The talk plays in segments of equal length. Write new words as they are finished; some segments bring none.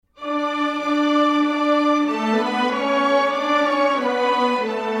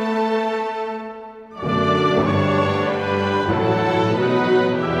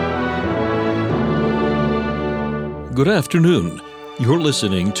Good afternoon. You're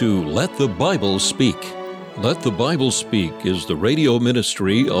listening to Let the Bible Speak. Let the Bible Speak is the radio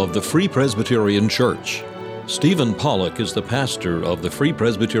ministry of the Free Presbyterian Church. Stephen Pollock is the pastor of the Free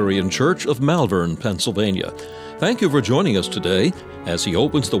Presbyterian Church of Malvern, Pennsylvania. Thank you for joining us today as he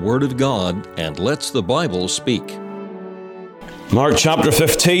opens the Word of God and lets the Bible speak. Mark chapter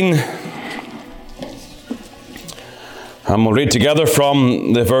 15. And we'll read together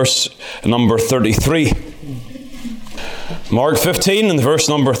from the verse number 33. Mark 15 and verse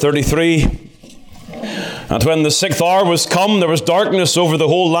number 33. And when the 6th hour was come, there was darkness over the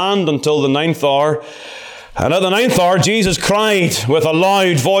whole land until the 9th hour. And at the 9th hour, Jesus cried with a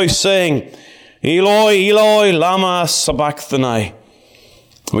loud voice, saying, Eloi, Eloi, lama sabachthani,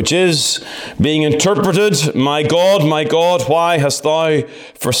 which is, being interpreted, my God, why hast thou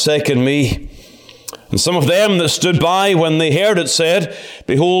forsaken me? And some of them that stood by, when they heard it, said,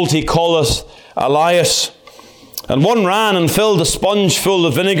 Behold, he calleth Elias. And one ran and filled a sponge full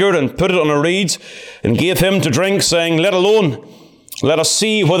of vinegar and put it on a reed and gave him to drink, saying, Let alone, let us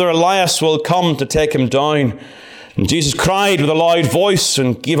see whether Elias will come to take him down. And Jesus cried with a loud voice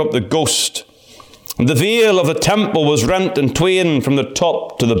and gave up the ghost. And the veil of the temple was rent in twain from the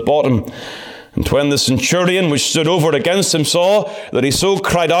top to the bottom. And when the centurion which stood over against him saw that he so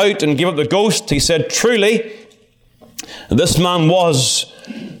cried out and gave up the ghost, he said, Truly, this man was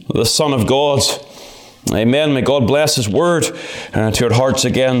the Son of God. Amen. May God bless His word to our hearts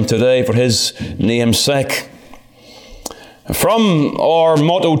again today for His name's sake. From our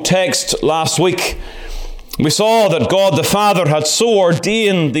motto text last week, we saw that God the Father had so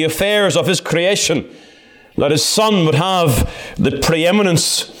ordained the affairs of His creation that His Son would have the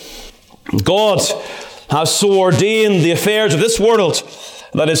preeminence. God has so ordained the affairs of this world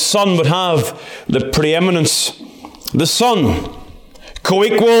that His Son would have the preeminence. The Son,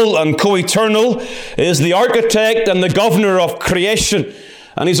 co-equal and co-eternal, is the architect and the governor of creation.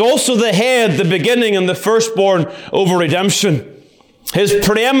 And He's also the head, the beginning, and the firstborn over redemption. His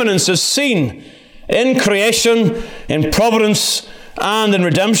preeminence is seen in creation, in providence, and in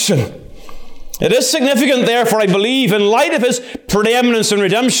redemption. It is significant, therefore, I believe, in light of His preeminence and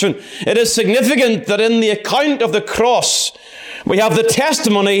redemption, it is significant that in the account of the cross, we have the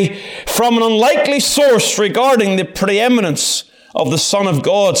testimony from an unlikely source regarding the preeminence of the Son of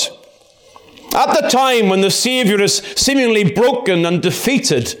God. At the time when the Savior is seemingly broken and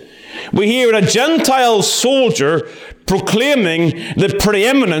defeated, we hear a Gentile soldier proclaiming the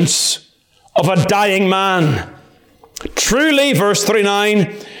preeminence of a dying man. Truly, verse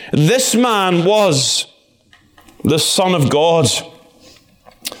 39, this man was the Son of God.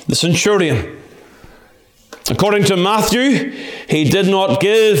 The centurion, according to Matthew, he did not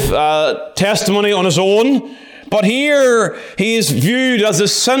give testimony on his own, but here he is viewed as a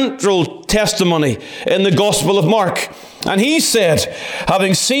central testimony in the Gospel of Mark. And he said,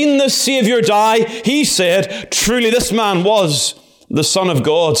 having seen the Savior die, he said, truly this man was the Son of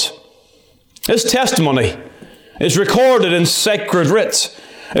God. His testimony is recorded in sacred writ.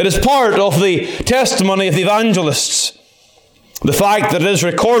 It is part of the testimony of the evangelists. The fact that it is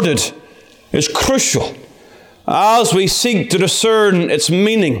recorded is crucial as we seek to discern its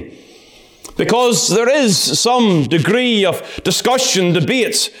meaning, because there is some degree of discussion,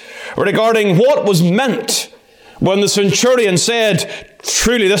 debate regarding what was meant when the centurion said,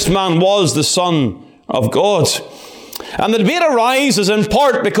 truly this man was the Son of God. And the debate arises in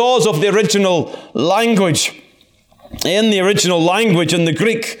part because of the original language. In the original language, in the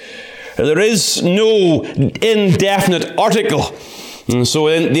Greek, there is no indefinite article. And so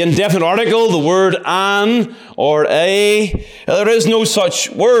in the indefinite article, the word an or a, there is no such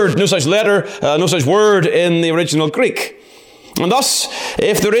word, no such letter, no such word in the original Greek. And thus,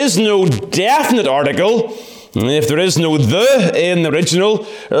 if there is no definite article, if there is no the in the original,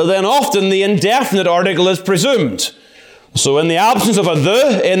 then often the indefinite article is presumed. So in the absence of a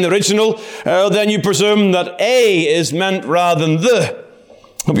the in the original, then you presume that a is meant rather than the.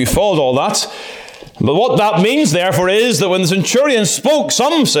 Hope you followed all that. But what that means, therefore, is that when the centurion spoke,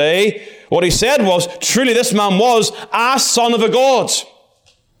 some say what he said was, truly this man was a son of a god.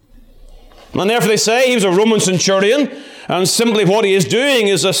 And therefore they say he was a Roman centurion, and simply what he is doing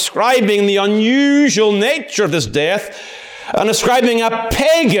is ascribing the unusual nature of this death and ascribing a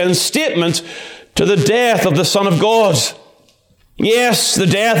pagan statement to the death of the Son of God. Yes, the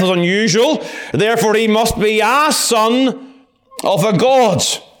death is unusual, therefore he must be a son of a god.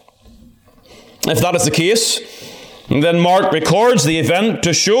 If that is the case, then Mark records the event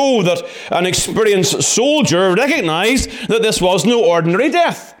to show that an experienced soldier recognized that this was no ordinary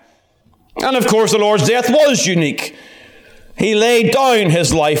death. And of course the Lord's death was unique. He laid down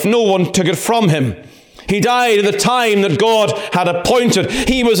his life. No one took it from him. He died at the time that God had appointed.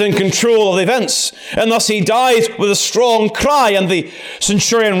 He was in control of the events. And thus he dies with a strong cry. And the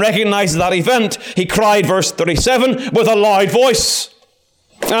centurion recognizes that event. He cried, verse 37, with a loud voice.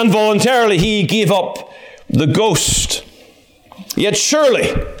 And voluntarily he gave up the ghost. Yet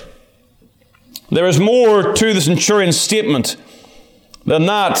surely there is more to the centurion's statement than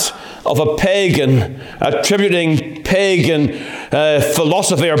that of a pagan attributing pagan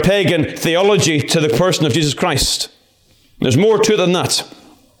philosophy or pagan theology to the person of Jesus Christ. There's more to it than that.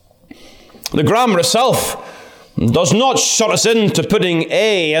 The grammar itself does not shut us into putting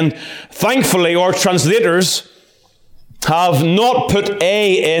a, and thankfully our translators have not put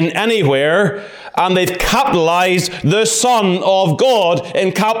a in anywhere, and they've capitalized the Son of God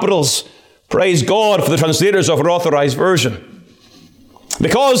in capitals. Praise God for the translators of our authorized version.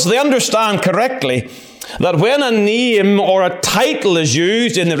 Because they understand correctly that when a name or a title is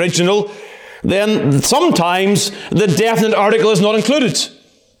used in the original, then sometimes the definite article is not included.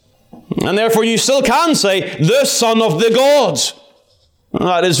 And therefore you still can say, the Son of the gods.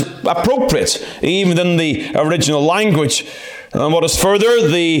 That is appropriate, even in the original language. And what is further,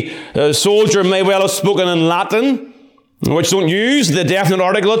 the soldier may well have spoken in Latin, which don't use the definite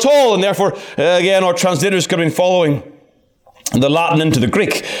article at all. And therefore, again, our translators could have been following the Latin into the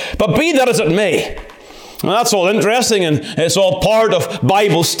Greek. But be that as it may, well, that's all interesting and it's all part of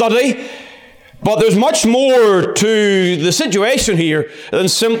Bible study. But there's much more to the situation here than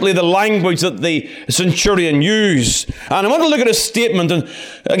simply the language that the centurion used. And I want to look at a statement and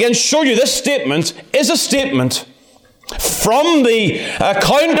again show you this statement is a statement from the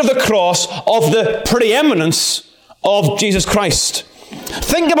account of the cross of the preeminence of Jesus Christ.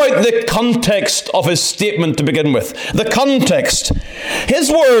 Think about the context of his statement to begin with. The context.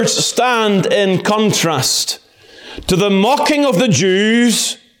 His words stand in contrast to the mocking of the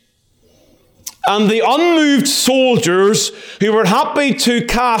Jews and the unmoved soldiers who were happy to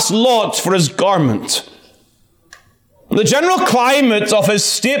cast lots for his garment. The general climate of his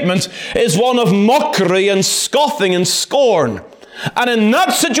statement is one of mockery and scoffing and scorn. And in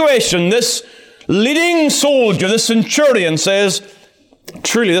that situation, this leading soldier, this centurion, says,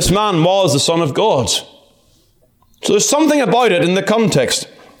 truly this man was the Son of God. So there's something about it in the context.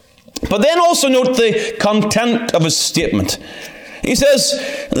 But then also note the content of his statement. He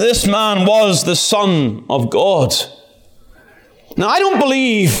says, this man was the Son of God. Now, I don't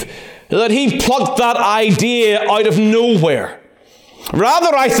believe that he plucked that idea out of nowhere.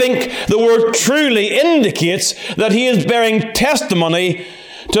 Rather, I think the word truly indicates that he is bearing testimony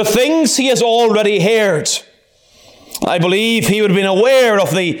to things he has already heard. I believe he would have been aware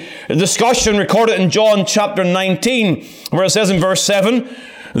of the discussion recorded in John chapter 19, where it says in verse 7,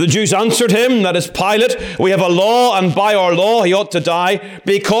 the Jews answered him, that is Pilate, we have a law, and by our law he ought to die,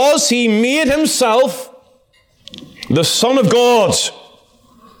 because he made himself the Son of God.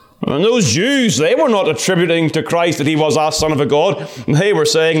 And those Jews, they were not attributing to Christ that he was a Son of a God. They were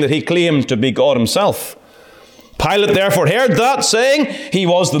saying that he claimed to be God himself. Pilate therefore heard that, saying he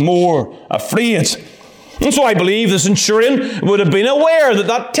was the more afraid. And so I believe the centurion would have been aware that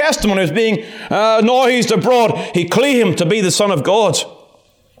that testimony was being noised abroad. He claimed to be the Son of God.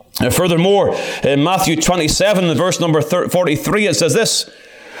 Furthermore, in Matthew 27, verse number 43, it says this,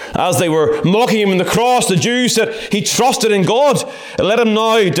 as they were mocking him on the cross, the Jews said, he trusted in God, and let him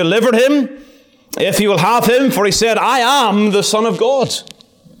now deliver him, if he will have him, for he said, I am the Son of God.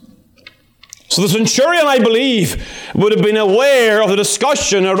 So the centurion, I believe, would have been aware of the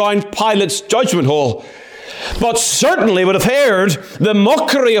discussion around Pilate's judgment hall, but certainly would have heard the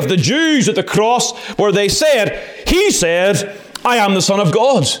mockery of the Jews at the cross where they said, he said, I am the Son of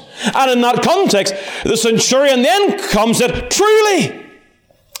God. And in that context, the centurion then comes and said, truly,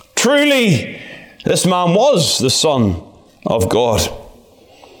 this man was the Son of God.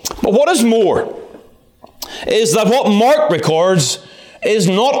 But what is more, is that what Mark records is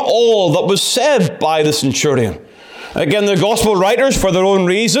not all that was said by the centurion. Again, the gospel writers, for their own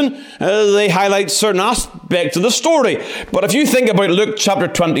reason, they highlight certain aspects of the story. But if you think about Luke chapter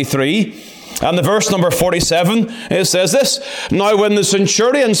 23, and the verse number 47, it says this, now when the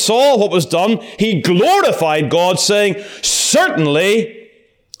centurion saw what was done, he glorified God, saying, certainly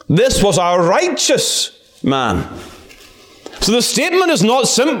this was a righteous man. So the statement is not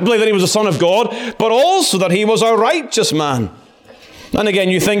simply that he was the Son of God, but also that he was a righteous man. And again,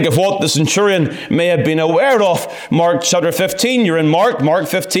 you think of what the centurion may have been aware of. Mark chapter 15, you're in Mark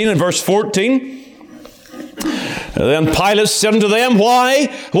 15 and verse 14. Then Pilate said unto them, why?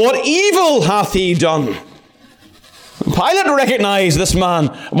 What evil hath he done? Pilate recognized this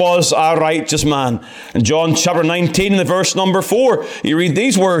man was a righteous man. In John chapter 19, in the verse number 4, you read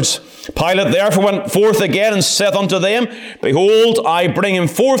these words. Pilate therefore went forth again and saith unto them, Behold, I bring him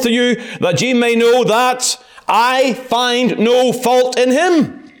forth to you, that ye may know that I find no fault in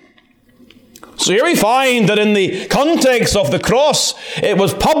him. So here we find that in the context of the cross, it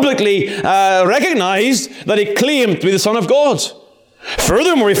was publicly recognized that he claimed to be the Son of God.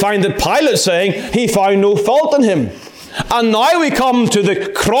 Furthermore, we find that Pilate saying he found no fault in him. And now we come to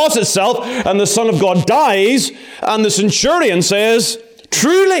the cross itself, and the Son of God dies, and the centurion says,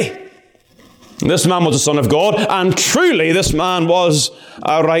 truly, this man was the Son of God, and truly this man was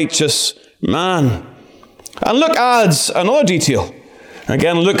a righteous man. And Luke adds another detail.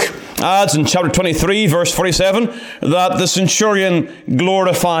 Again, Luke adds in chapter 23, verse 47, that the centurion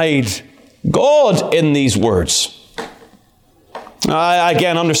glorified God in these words. I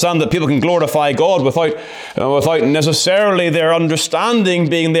again understand that people can glorify God without necessarily their understanding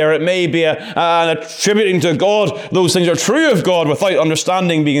being there. It may be an attributing to God those things are true of God without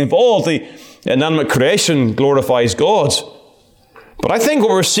understanding being involved. The inanimate creation glorifies God. But I think what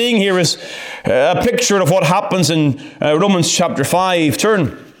we're seeing here is a picture of what happens in Romans chapter 5.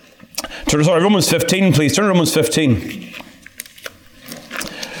 Romans 15, please. Turn to Romans 15.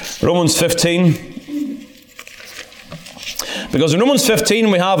 Romans 15. Because in Romans 15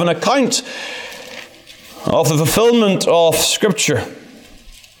 we have an account of the fulfillment of Scripture.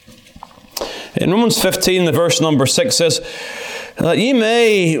 In Romans 15, the verse number 6 says, that ye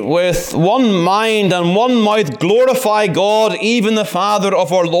may with one mind and one mouth glorify God, even the Father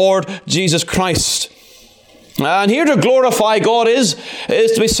of our Lord Jesus Christ. And here to glorify God is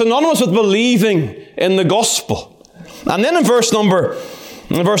to be synonymous with believing in the gospel. And then in verse number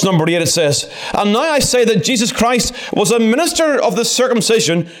 8 it says, And now I say that Jesus Christ was a minister of the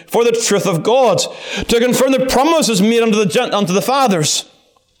circumcision for the truth of God, to confirm the promises made unto the fathers,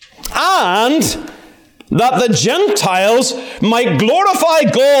 and that the Gentiles might glorify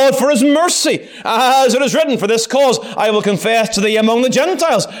God for his mercy. As it is written, For this cause I will confess to thee among the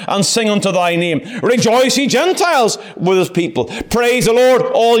Gentiles, and sing unto thy name. Rejoice, ye Gentiles, with his people. Praise the Lord,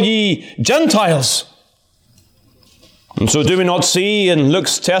 all ye Gentiles. And so do we not see in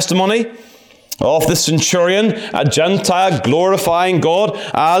Luke's testimony of the centurion, a Gentile glorifying God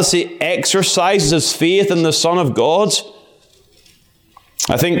as he exercises his faith in the Son of God?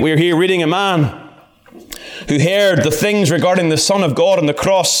 I think we're here reading a man who heard the things regarding the Son of God on the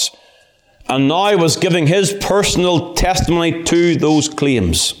cross, and now was giving his personal testimony to those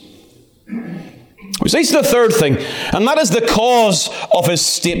claims. Which leads to the third thing, and that is the cause of his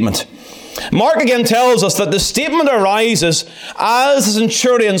statement. Mark again tells us that the statement arises as the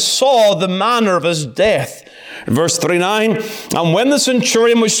centurion saw the manner of his death. Verse 39, And when the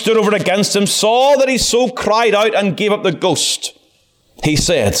centurion which stood over against him saw that he so cried out and gave up the ghost, he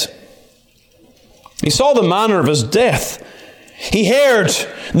said, he saw the manner of his death. He heard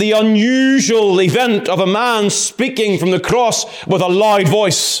the unusual event of a man speaking from the cross with a loud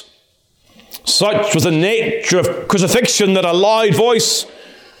voice. Such was the nature of crucifixion that a loud voice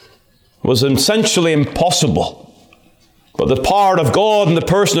was essentially impossible. But the power of God in the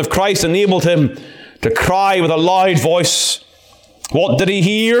person of Christ enabled him to cry with a loud voice. What did he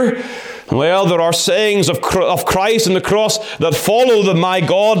hear? Well, there are sayings of Christ on the cross that follow the my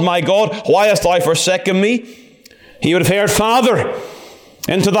God, why hast thou forsaken me? He would have heard, Father,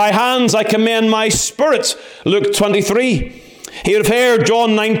 into thy hands I commend my spirit, Luke 23. He would have heard John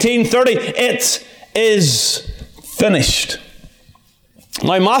 19:30, it is finished.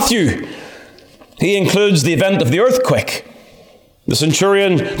 Now Matthew, he includes the event of the earthquake. The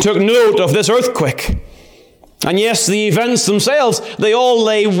centurion took note of this earthquake. And yes, the events themselves, they all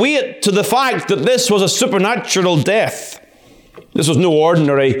lay weight to the fact that this was a supernatural death. This was no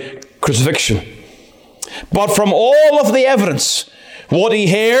ordinary crucifixion. But from all of the evidence, what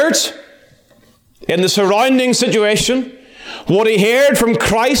he heard in the surrounding situation, what he heard from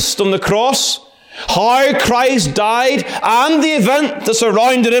Christ on the cross, how Christ died, and the event that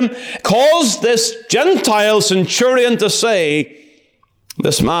surrounded him, caused this Gentile centurion to say,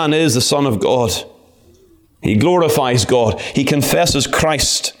 this man is the Son of God. He glorifies God. He confesses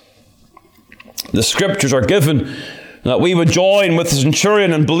Christ. The Scriptures are given that we would join with the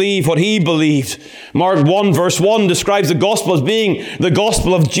centurion and believe what he believed. Mark 1 verse 1 describes the gospel as being the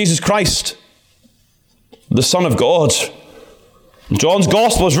gospel of Jesus Christ, the Son of God. John's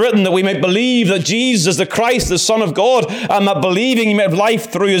gospel is written that we might believe that Jesus is the Christ, the Son of God, and that believing he might have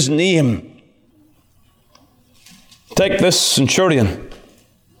life through his name. Take this centurion,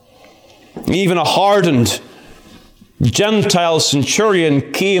 even a hardened Gentile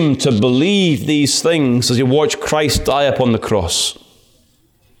centurion came to believe these things as he watched Christ die upon the cross.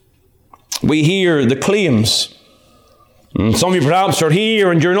 We hear the claims. And some of you perhaps are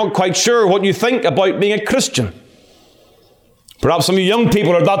here and you're not quite sure what you think about being a Christian. Perhaps some of you young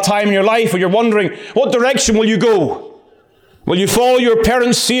people are at that time in your life where you're wondering, what direction will you go? Will you follow your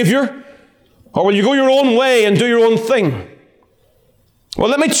parents' Savior? Or will you go your own way and do your own thing? Well,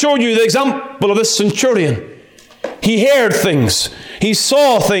 let me show you the example of this centurion. He heard things. He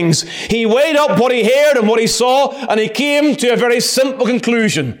saw things. He weighed up what he heard and what he saw, and he came to a very simple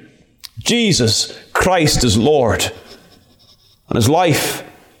conclusion. Jesus Christ is Lord. And his life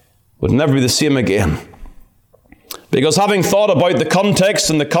would never be the same again. Because having thought about the context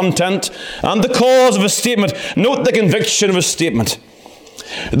and the content and the cause of a statement, note the conviction of a statement.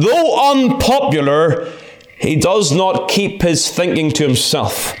 Though unpopular, he does not keep his thinking to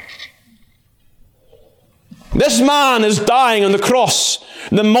himself. This man is dying on the cross.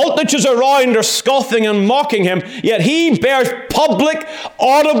 The multitudes around are scoffing and mocking him, yet he bears public,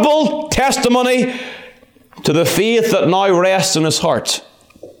 audible testimony to the faith that now rests in his heart.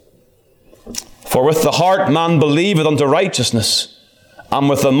 For with the heart man believeth unto righteousness, and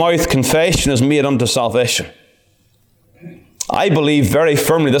with the mouth confession is made unto salvation. I believe very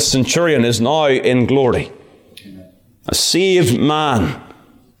firmly this centurion is now in glory. A saved man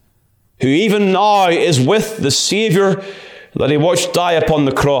who even now is with the Saviour that he watched die upon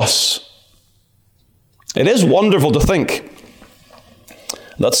the cross. It is wonderful to think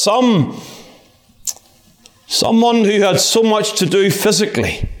that someone who had so much to do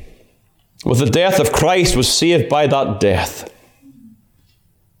physically with the death of Christ was saved by that death.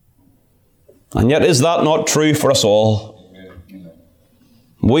 And yet, is that not true for us all?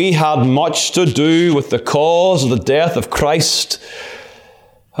 We had much to do with the cause of the death of Christ.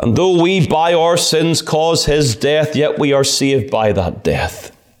 And though we by our sins cause his death, yet we are saved by that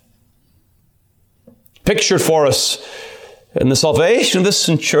death. Pictured for us in the salvation of this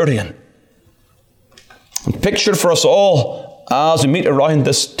centurion. And pictured for us all as we meet around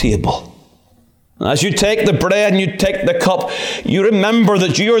this table. As you take the bread and you take the cup, you remember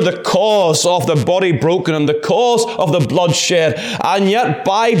that you are the cause of the body broken and the cause of the blood shed. And yet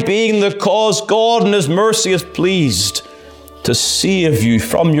by being the cause, God in his mercy is pleased to save you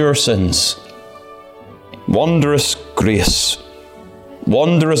from your sins. Wondrous grace.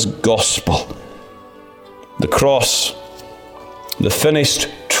 Wondrous gospel. The cross, the finished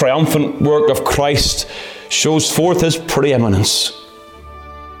triumphant work of Christ, shows forth his preeminence.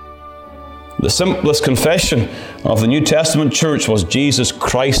 The simplest confession of the New Testament church was Jesus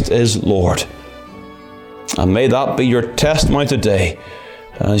Christ is Lord. And may that be your testimony today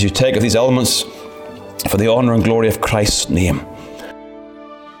as you take of these elements for the honor and glory of Christ's name.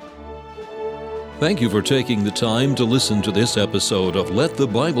 Thank you for taking the time to listen to this episode of Let the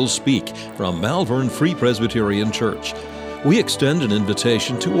Bible Speak from Malvern Free Presbyterian Church. We extend an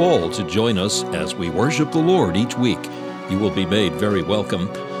invitation to all to join us as we worship the Lord each week. You will be made very welcome.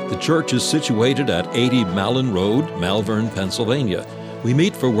 The church is situated at 80 Malin Road, Malvern, Pennsylvania. We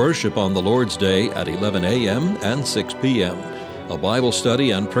meet for worship on the Lord's Day at 11 a.m. and 6 p.m. A Bible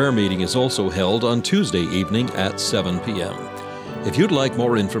study and prayer meeting is also held on Tuesday evening at 7 p.m. If you'd like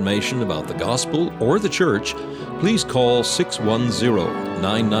more information about the gospel or the church, please call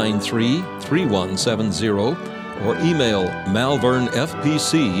 610-993-3170 or email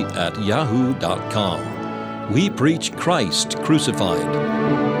malvernfpc@yahoo.com. We preach Christ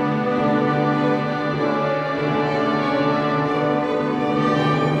crucified.